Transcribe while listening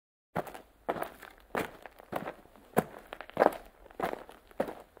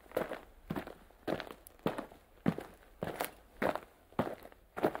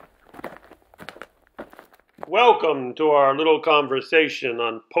Welcome to our little conversation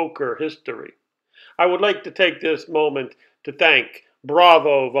on poker history. I would like to take this moment to thank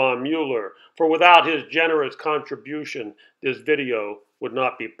Bravo von Mueller, for without his generous contribution, this video would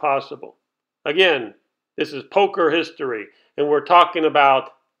not be possible. Again, this is poker history, and we're talking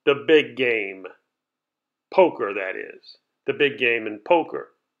about the big game. Poker, that is. The big game in poker.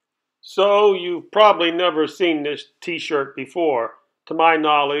 So, you've probably never seen this t-shirt before. To my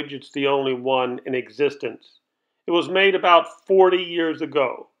knowledge, it's the only one in existence. It was made about 40 years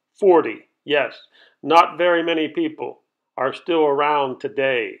ago. 40, yes. Not very many people are still around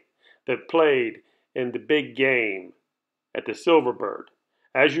today that played in the big game at the Silverbird.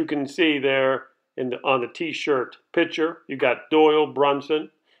 As you can see there on the t-shirt picture, you got Doyle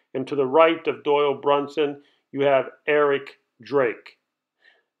Brunson. And to the right of Doyle Brunson, you have Eric Drache.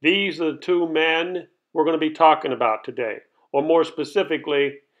 These are the two men we're going to be talking about today. Or more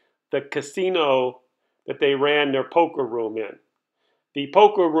specifically, the casino that they ran their poker room in. The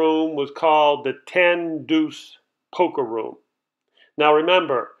poker room was called the 10 Deuce Poker Room. Now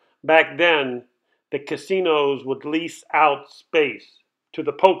remember, back then, the casinos would lease out space to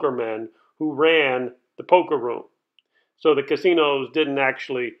the poker men who ran the poker room. So the casinos didn't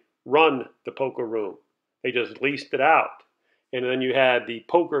actually run the poker room. They just leased it out. And then you had the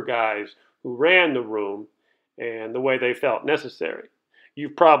poker guys who ran the room and the way they felt necessary.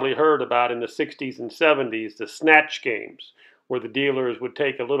 You've probably heard about in the 60s and 70s the snatch games, where the dealers would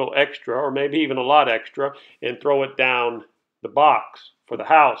take a little extra, or maybe even a lot extra, and throw it down the box for the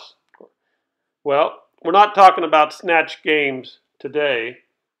house. Well, we're not talking about snatch games today.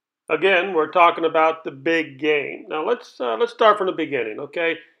 Again, we're talking about the big game. Now let's start from the beginning,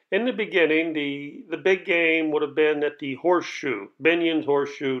 okay? In the beginning, the big game would have been at the Horseshoe, Binion's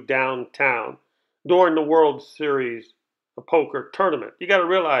Horseshoe downtown, during the World Series of Poker tournament. You got to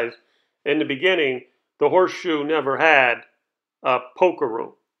realize, in the beginning, the Horseshoe never had a poker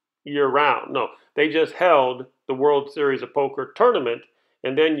room year-round. No, they just held the World Series of Poker tournament,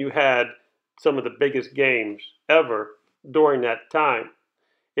 and then you had some of the biggest games ever during that time.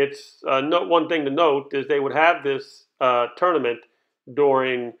 It's one thing to note is they would have this tournament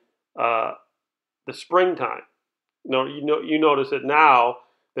during the springtime. You notice it now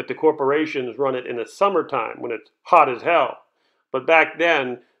that the corporations run it in the summertime when it's hot as hell. But back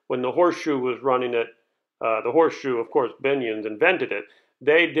then, when the Horseshoe was running it, the Horseshoe, of course, Binion's invented it,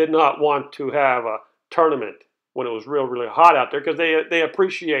 they did not want to have a tournament when it was really hot out there because they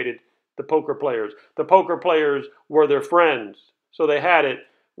appreciated the poker players. The poker players were their friends. So they had it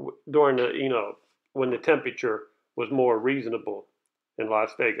during when the temperature was more reasonable in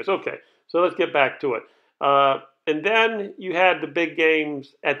Las Vegas. Okay, so let's get back to it. And then you had the big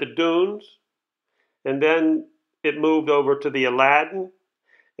games at the Dunes, and then it moved over to the Aladdin,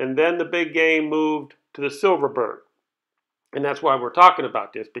 and then the big game moved to the Silverbird. And that's why we're talking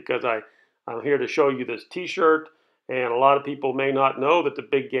about this, because I'm here to show you this t-shirt, and a lot of people may not know that the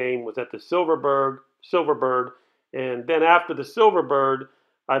big game was at the Silverbird, and then after the Silverbird,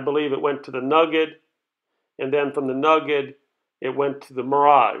 I believe it went to the Nugget, and then from the Nugget, it went to the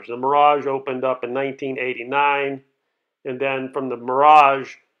Mirage. The Mirage opened up in 1989, and then from the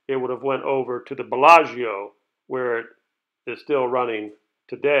Mirage, it would have went over to the Bellagio, where it is still running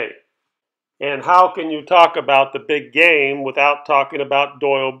today. And how can you talk about the big game without talking about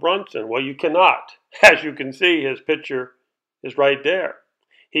Doyle Brunson? Well, you cannot. As you can see, his picture is right there.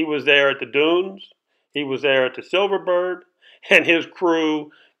 He was there at the Dunes, he was there at the Silverbird, and his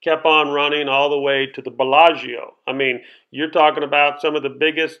crew kept on running all the way to the Bellagio. I mean, you're talking about some of the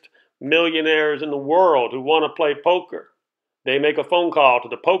biggest millionaires in the world who want to play poker. They make a phone call to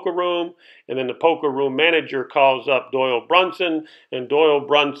the poker room, and then the poker room manager calls up Doyle Brunson, and Doyle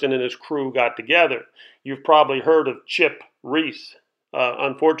Brunson and his crew got together. You've probably heard of Chip Reese.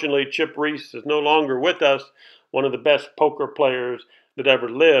 Unfortunately, Chip Reese is no longer with us, one of the best poker players that ever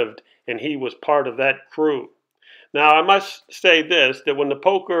lived, and he was part of that crew. Now, I must say this, that when the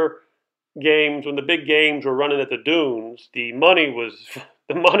poker games, when the big games were running at the Dunes, the money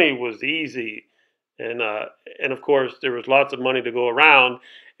was easy. And of course, there was lots of money to go around.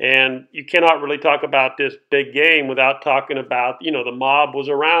 And you cannot really talk about this big game without talking about, the mob was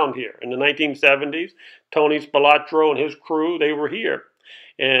around here. In the 1970s, Tony Spilotro and his crew, they were here.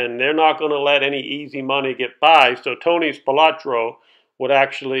 And they're not going to let any easy money get by. So Tony Spilotro would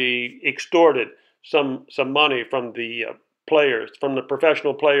actually extorted some money from the players, from the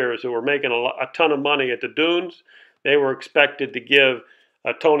professional players who were making a ton of money at the Dunes. They were expected to give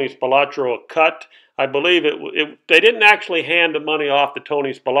Tony Spilotro a cut. I believe they didn't actually hand the money off to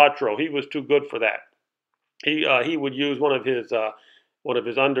Tony Spilotro. He was too good for that. He would use one of his one of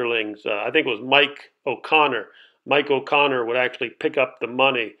his underlings. I think it was Mike O'Connor. Mike O'Connor would actually pick up the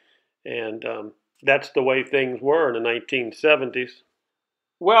money, and that's the way things were in the 1970s.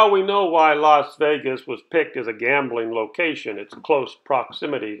 Well, we know why Las Vegas was picked as a gambling location. It's close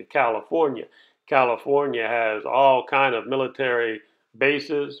proximity to California. California has all kind of military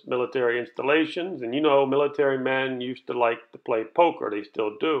bases, military installations, and military men used to like to play poker. They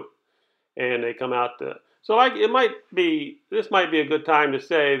still do, and they come out to. So, like, this might be a good time to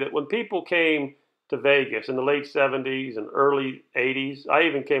say that when people came to Vegas in the late '70s and early '80s, I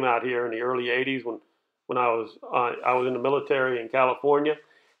even came out here in the early '80s when I was in the military in California.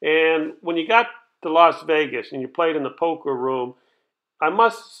 And when you got to Las Vegas and you played in the poker room, I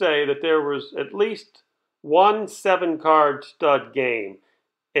must say that there was at least one 7-card stud game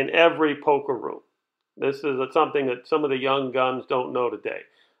in every poker room. This is something that some of the young guns don't know today.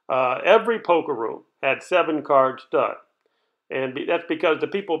 Every poker room had 7-card stud. And that's because the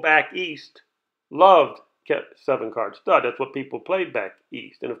people back east loved 7-card stud. That's what people played back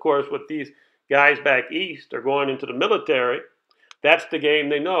east. And of course, with these guys back east are going into the military, that's the game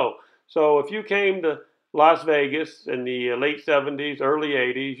they know. So if you came to Las Vegas in the late 70s, early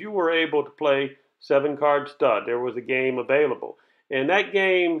 80s, you were able to play 7-card stud. There was a game available. And that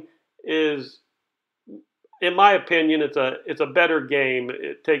game is, in my opinion, it's a better game.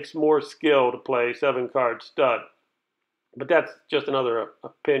 It takes more skill to play 7-card stud. But that's just another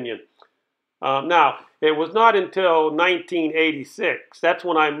opinion. Now, it was not until 1986, that's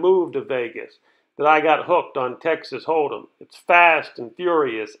when I moved to Vegas, that I got hooked on Texas Hold'em. It's fast and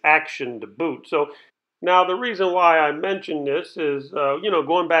furious action to boot. So now the reason why I mention this is,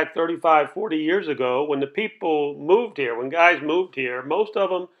 going back 35, 40 years ago, when the people moved here, when guys moved here, most of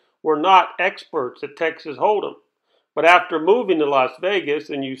them were not experts at Texas Hold'em. But after moving to Las Vegas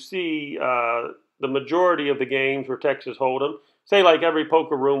and you see the majority of the games were Texas Hold'em, say like every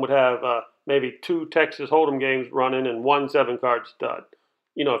poker room would have maybe 2 Texas Hold'em games running and 1 7-card stud.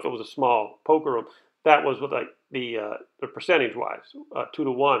 If it was a small poker room, that was what, like the percentage-wise, 2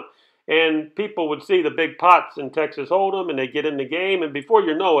 to 1. And people would see the big pots in Texas Hold'em, and they get in the game, and before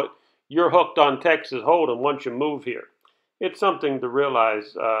you know it, you're hooked on Texas Hold'em once you move here. It's something to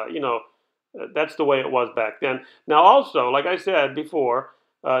realize, that's the way it was back then. Now, also, like I said before,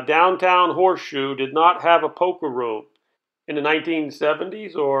 downtown Horseshoe did not have a poker room in the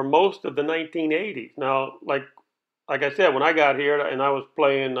 1970s or most of the 1980s. Now, like I said, when I got here and I was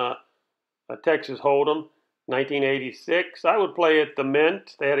playing a Texas Hold'em, 1986, I would play at the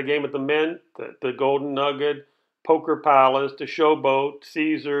Mint. They had a game at the Mint, the Golden Nugget, Poker Palace, the Showboat,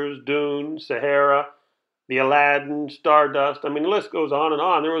 Caesars, Dune, Sahara, the Aladdin, Stardust. I mean, the list goes on and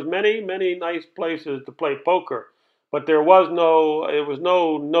on. There was many, many nice places to play poker, but it was no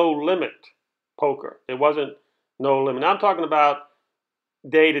limit poker. It wasn't no limit. Now I'm talking about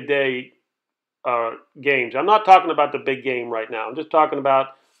day-to-day games. I'm not talking about the big game right now. I'm just talking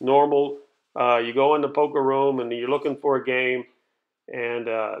about normal. You go in the poker room and you're looking for a game, and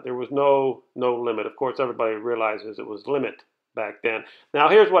there was no limit. Of course, everybody realizes it was limit back then. Now,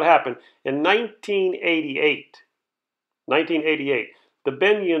 here's what happened. In 1988, the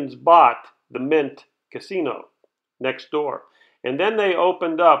Binions bought the Mint Casino next door, and then they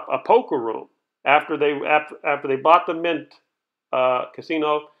opened up a poker room. After they bought the Mint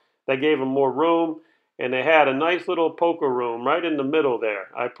Casino, they gave them more room, and they had a nice little poker room right in the middle there.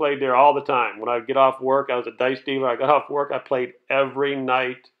 I played there all the time. When I'd get off work, I was a dice dealer. I got off work, I played every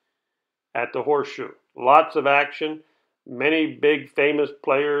night at the Horseshoe. Lots of action. Many big famous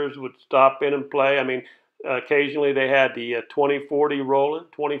players would stop in and play. I mean, occasionally they had the 20-40 rolling,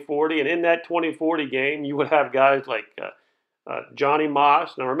 20-40, and in that 20-40 game, you would have guys like Johnny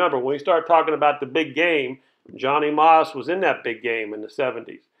Moss. Now remember, when we start talking about the big game, Johnny Moss was in that big game in the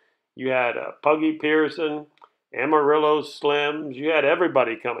 70s. You had Puggy Pearson, Amarillo Slims. You had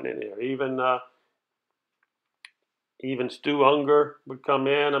everybody coming in here. Even Stu Unger would come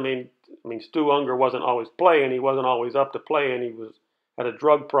in. I mean, Stu Unger wasn't always playing. He wasn't always up to playing. He had a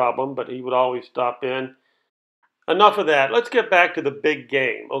drug problem, but he would always stop in. Enough of that. Let's get back to the big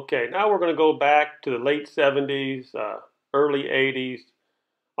game. Okay, now we're going to go back to the late 70s, early 80s.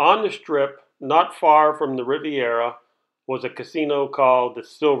 On the Strip, not far from the Riviera, was a casino called the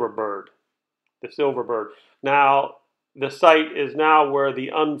Silverbird. The Silverbird. Now, the site is now where the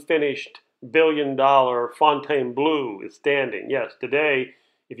unfinished billion-dollar Fontainebleau is standing. Yes, today,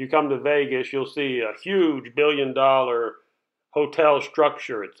 if you come to Vegas, you'll see a huge billion-dollar hotel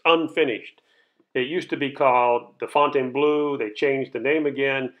structure. It's unfinished. It used to be called the Fontainebleau. They changed the name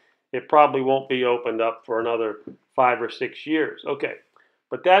again. It probably won't be opened up for another 5 or 6 years. Okay,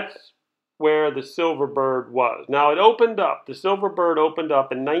 but that's where the Silverbird was. Now, the Silverbird opened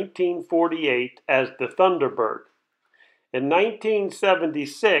up in 1948 as the Thunderbird. In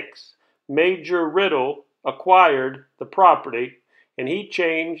 1976, Major Riddle acquired the property, and he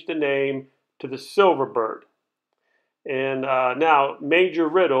changed the name to the Silverbird. And now, Major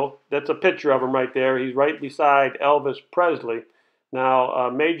Riddle, that's a picture of him right there. He's right beside Elvis Presley. Now,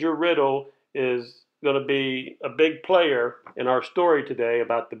 Major Riddle is going to be a big player in our story today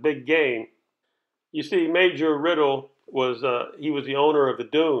about the big game. You see, Major Riddle he was the owner of the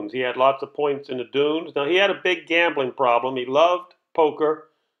Dunes. He had lots of points in the Dunes. Now, he had a big gambling problem. He loved poker,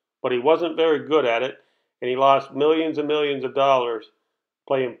 but he wasn't very good at it, and he lost millions and millions of dollars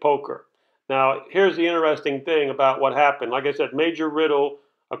playing poker. Now, here's the interesting thing about what happened. Like I said, Major Riddle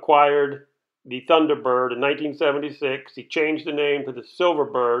acquired the Thunderbird in 1976. He changed the name to the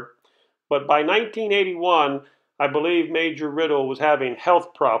Silverbird. But by 1981, I believe Major Riddle was having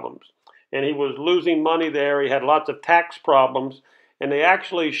health problems, and he was losing money there. He had lots of tax problems, and they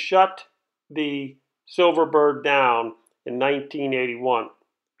actually shut the Silverbird down in 1981.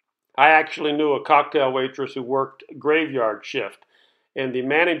 I actually knew a cocktail waitress who worked graveyard shift, and the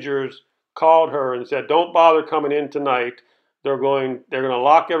managers called her and said, "Don't bother coming in tonight. They're going to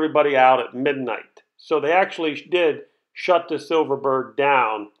lock everybody out at midnight." So they actually did shut the Silverbird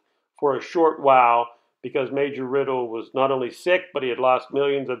down for a short while because Major Riddle was not only sick, but he had lost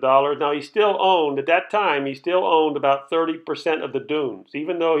millions of dollars. Now, at that time, he still owned about 30% of the Dunes.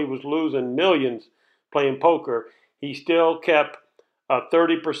 Even though he was losing millions playing poker, he still kept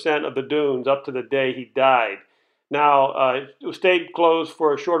 30% of the Dunes up to the day he died. Now, it stayed closed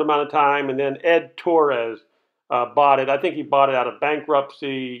for a short amount of time, and then Ed Torres bought it. I think he bought it out of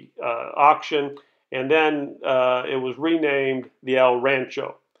bankruptcy auction, and then it was renamed the El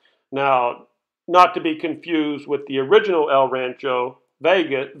Rancho. Now, not to be confused with the original El Rancho,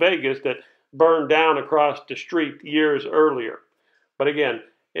 Vegas, that burned down across the street years earlier. But again,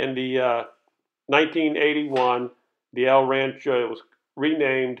 in the 1981, the El Rancho was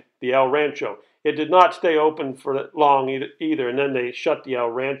renamed the El Rancho. It did not stay open for long either, and then they shut the El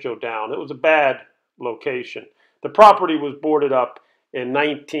Rancho down. It was a bad location. The property was boarded up in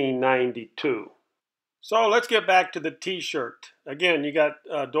 1992. So let's get back to the T-shirt. Again, you got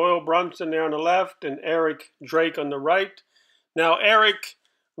Doyle Brunson there on the left and Eric Drache on the right. Now, Eric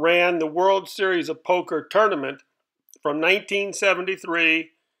ran the World Series of Poker tournament from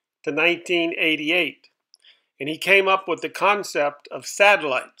 1973 to 1988. And he came up with the concept of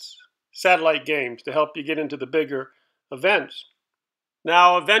satellite games to help you get into the bigger events.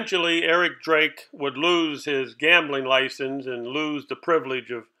 Now, eventually, Eric Drache would lose his gambling license and lose the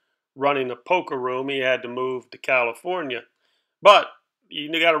privilege of running a poker room. He had to move to California. But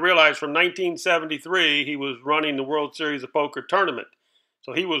you got to realize from 1973, he was running the World Series of Poker tournament.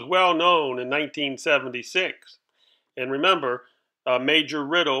 So he was well known in 1976. And remember, Major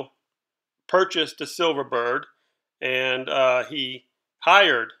Riddle purchased the Silverbird, and he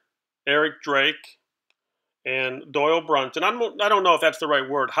hired Eric Drache and Doyle Brunson. I don't know if that's the right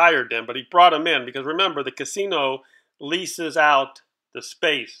word, hired them, but he brought them in because remember, the casino leases out the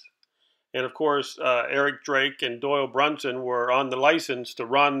space. And of course, Eric Drache and Doyle Brunson were on the license to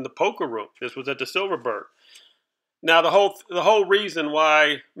run the poker room. This was at the Silverbird. Now, the whole reason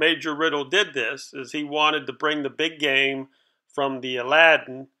why Major Riddle did this is he wanted to bring the big game from the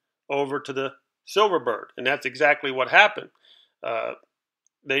Aladdin over to the Silverbird, and that's exactly what happened.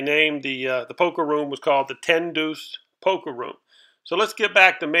 They named the poker room was called the 10 Deuce Poker Room. So let's get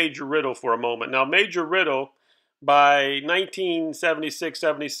back to Major Riddle for a moment. Now, Major Riddle, by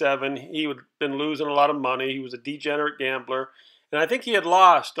 1976-77, he had been losing a lot of money. He was a degenerate gambler, and I think he had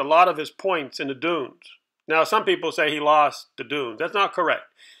lost a lot of his points in the Dunes. Now, some people say he lost the Dunes. That's not correct.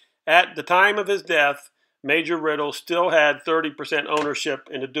 At the time of his death, Major Riddle still had 30% ownership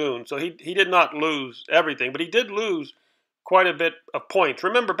in the Dunes. So he did not lose everything, but he did lose quite a bit of points.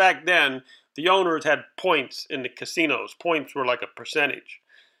 Remember back then, the owners had points in the casinos. Points were like a percentage.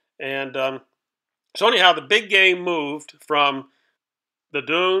 And so anyhow, the big game moved from the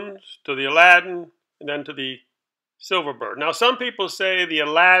Dunes to the Aladdin and then to the Silverbird. Now, some people say the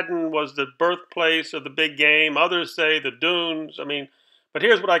Aladdin was the birthplace of the big game. Others say the Dunes. But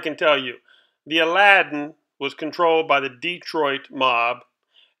here's what I can tell you. The Aladdin was controlled by the Detroit mob,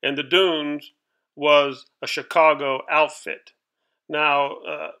 and the Dunes was a Chicago outfit. Now,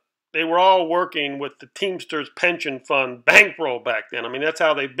 they were all working with the Teamsters Pension Fund bankroll back then. That's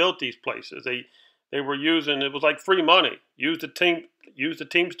how they built these places. They were using, it was like free money. Use the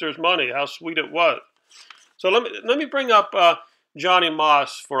Teamsters money. How sweet it was. So let me bring up Johnny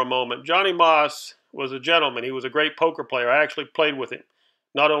Moss for a moment. Johnny Moss was a gentleman. He was a great poker player. I actually played with him,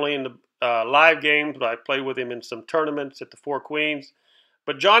 not only in the live games, but I played with him in some tournaments at the Four Queens.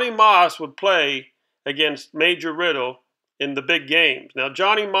 But Johnny Moss would play against Major Riddle in the big games. Now,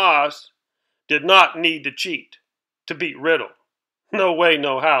 Johnny Moss did not need to cheat to beat Riddle. No way,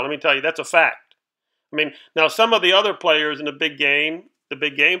 no how. Let me tell you, that's a fact. I mean, now some of the other players in the big game,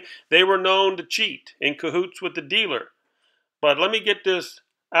 they were known to cheat in cahoots with the dealer. But let me get this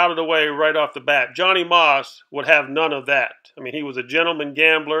out of the way right off the bat. Johnny Moss would have none of that. I mean, he was a gentleman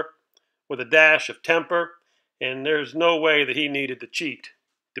gambler with a dash of temper, and there's no way that he needed to cheat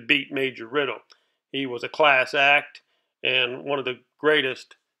to beat Major Riddle. He was a class act and one of the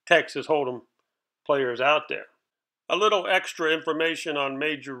greatest Texas Hold'em players out there. A little extra information on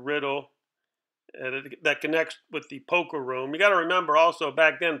Major Riddle that connects with the poker room. You got to remember also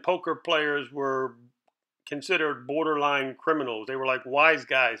back then poker players were considered borderline criminals. They were like wise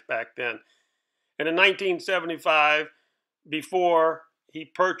guys back then. And in 1975, before he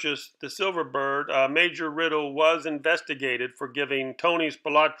purchased the Silverbird, Major Riddle was investigated for giving Tony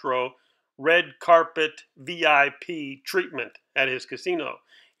Spilotro red carpet VIP treatment at his casino.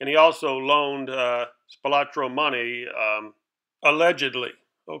 And he also loaned Spilotro money, allegedly.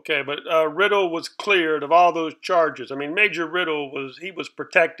 Okay, but Riddle was cleared of all those charges. I mean, Major Riddle was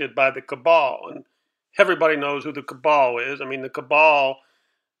protected by the cabal, and everybody knows who the cabal is. I mean, the cabal,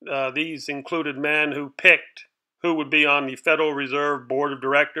 these included men who picked who would be on the Federal Reserve Board of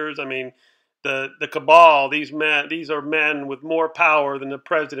Directors. I mean, the cabal, these are men with more power than the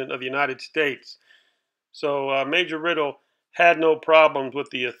President of the United States. So Major Riddle had no problems with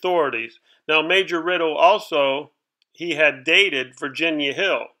the authorities. Now, Major Riddle also, he had dated Virginia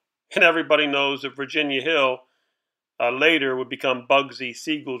Hill. And everybody knows that Virginia Hill later would become Bugsy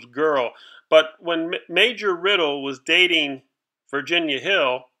Siegel's girl. But when Major Riddle was dating Virginia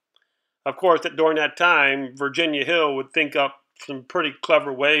Hill, of course, during that time, Virginia Hill would think up some pretty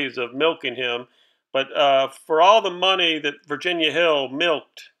clever ways of milking him. But for all the money that Virginia Hill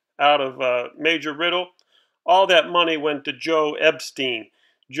milked out of Major Riddle, all that money went to Joe Epstein.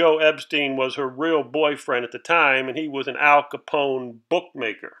 Joe Epstein was her real boyfriend at the time, and he was an Al Capone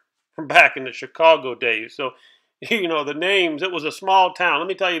bookmaker from back in the Chicago days. So, you know, the names, it was a small town. Let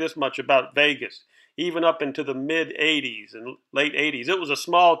me tell you this much about Vegas. Even up into the mid-'80s and late 80s, it was a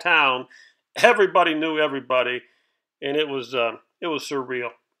small town. Everybody knew everybody, and it was surreal.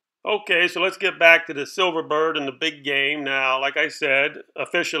 Okay, so let's get back to the Silverbird and the big game. Now, like I said,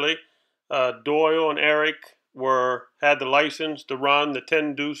 officially, Doyle and Eric had the license to run the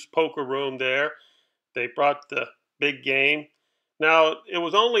 10-deuce poker room there. They brought the big game. Now, it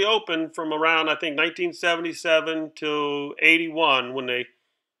was only open from around, I think, 1977 to 81 when they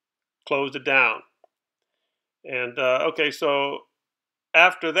closed it down. And, okay, so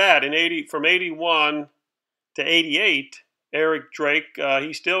after that, from 81 to 88, Eric Drake,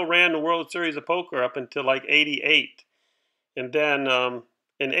 he still ran the World Series of Poker up until like 88. And then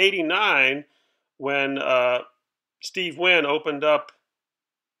in 89, when Steve Wynn opened up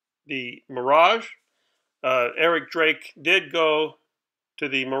the Mirage, Eric Drake did go to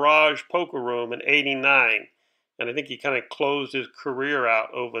the Mirage poker room in 89. And I think he kind of closed his career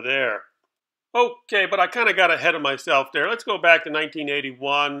out over there. Okay, but I kind of got ahead of myself there. Let's go back to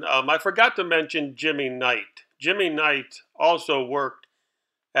 1981. I forgot to mention Jimmy Knight. Jimmy Knight also worked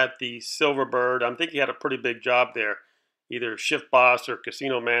at the Silverbird. I think he had a pretty big job there, either shift boss or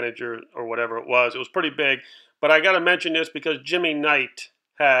casino manager or whatever it was. It was pretty big. But I got to mention this because Jimmy Knight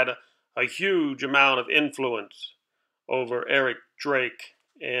had a huge amount of influence over Eric Drake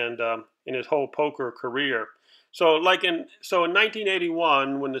and in his whole poker career. So in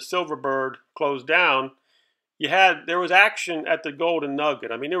 1981, when the Silverbird closed down, there was action at the Golden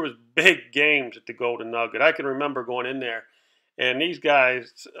Nugget. I mean, there was big games at the Golden Nugget. I can remember going in there, and these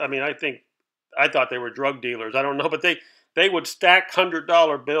guys, I mean, I thought they were drug dealers. I don't know, but they would stack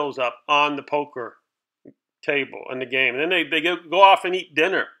 $100 bills up on the poker table in the game, and then they go off and eat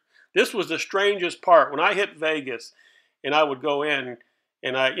dinner. This was the strangest part. When I hit Vegas, and I would go in.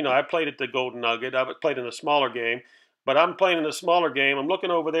 And I played at the Golden Nugget. I played in a smaller game. But I'm playing in a smaller game. I'm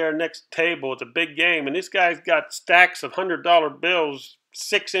looking over there next table. It's a big game. And this guy's got stacks of $100 bills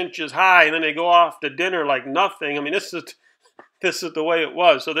 6 inches high. And then they go off to dinner like nothing. I mean, this is the way it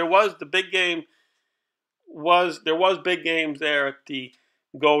was. So there was the big game. There was big games there at the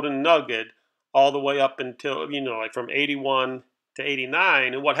Golden Nugget all the way up until, like from 81 to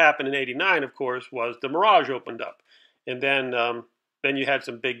 89. And what happened in 89, of course, was the Mirage opened up. And then you had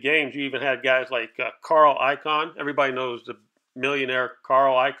some big games. You even had guys like Carl Icahn. Everybody knows the millionaire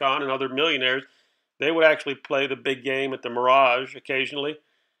Carl Icahn and other millionaires. They would actually play the big game at the Mirage occasionally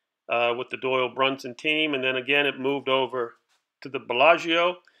with the Doyle Brunson team. And then again, it moved over to the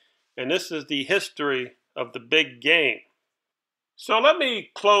Bellagio. and this is the history of the big game. So let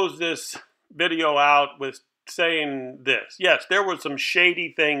me close this video out with saying this. Yes, there were some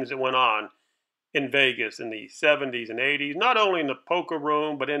shady things that went on in Vegas in the 70s and 80s, not only in the poker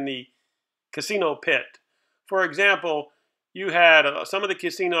room, but in the casino pit. For example, you had some of the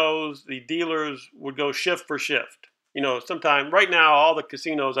casinos, the dealers would go shift for shift. You know, sometime, right now, all the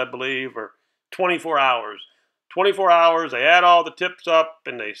casinos, I believe, are 24 hours. 24 hours, they add all the tips up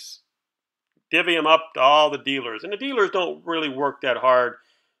and they divvy them up to all the dealers. And the dealers don't really work that hard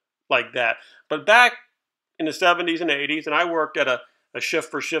like that. But back in the 70s and 80s, and I worked at a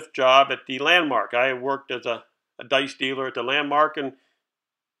shift for shift job at the Landmark. I worked as a dice dealer at the Landmark, and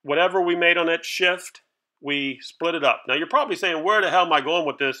whatever we made on that shift, we split it up. Now you're probably saying, where the hell am I going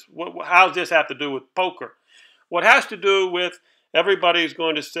with this? How does this have to do with poker? What has to do with, everybody's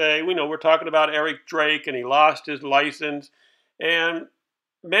going to say, we know we're talking about Eric Drache and he lost his license, and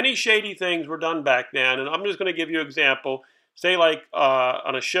many shady things were done back then. And I'm just going to give you an example. Say like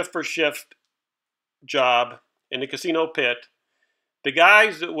on a shift for shift job in the casino pit, the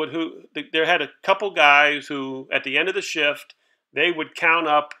guys that would, there had a couple guys who at the end of the shift, they would count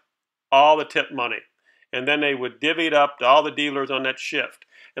up all the tip money, and then they would divvy it up to all the dealers on that shift.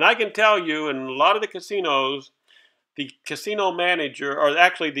 And I can tell you, in a lot of the casinos, the casino manager, or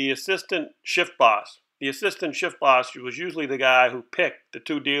actually the assistant shift boss was usually the guy who picked the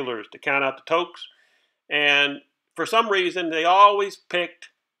two dealers to count out the tokes. And for some reason, they always picked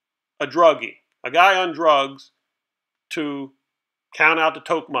a druggie, a guy on drugs, to count out the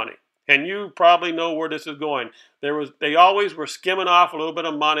toke money. And you probably know where this is going. They always were skimming off a little bit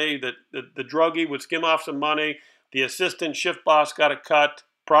of money. The druggie would skim off some money. The assistant shift boss got a cut.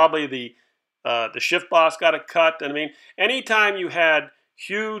 Probably the shift boss got a cut. And I mean, anytime you had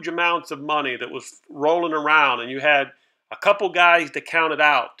huge amounts of money that was rolling around and you had a couple guys to count it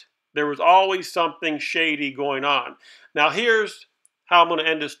out, there was always something shady going on. Now here's how I'm going to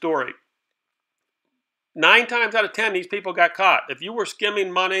end this story. 9 times out of 10, these people got caught. If you were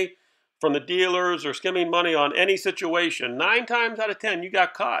skimming money from the dealers or skimming money on any situation, 9 times out of 10, you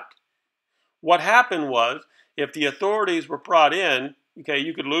got caught. What happened was, if the authorities were brought in, okay,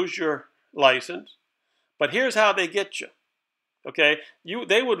 you could lose your license. But here's how they get you. Okay,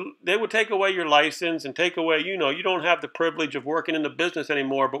 they would take away your license and take away, you don't have the privilege of working in the business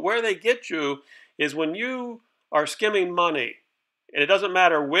anymore. But where they get you is when you are skimming money, and it doesn't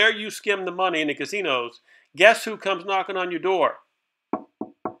matter where you skim the money in the casinos, guess who comes knocking on your door?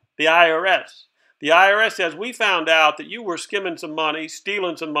 The IRS. The IRS says, we found out that you were skimming some money,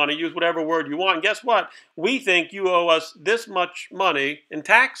 stealing some money, use whatever word you want. And guess what? We think you owe us this much money in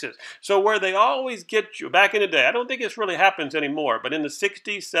taxes. So where they always get you, back in the day, I don't think this really happens anymore, but in the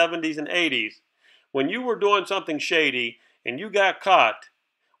 60s, 70s, and 80s, when you were doing something shady and you got caught,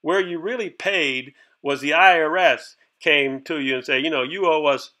 where you really paid was the IRS came to you and say, you owe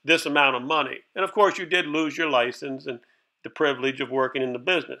us this amount of money. And of course, you did lose your license and the privilege of working in the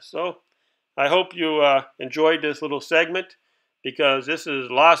business. So I hope you enjoyed this little segment, because this is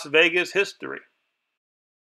Las Vegas history.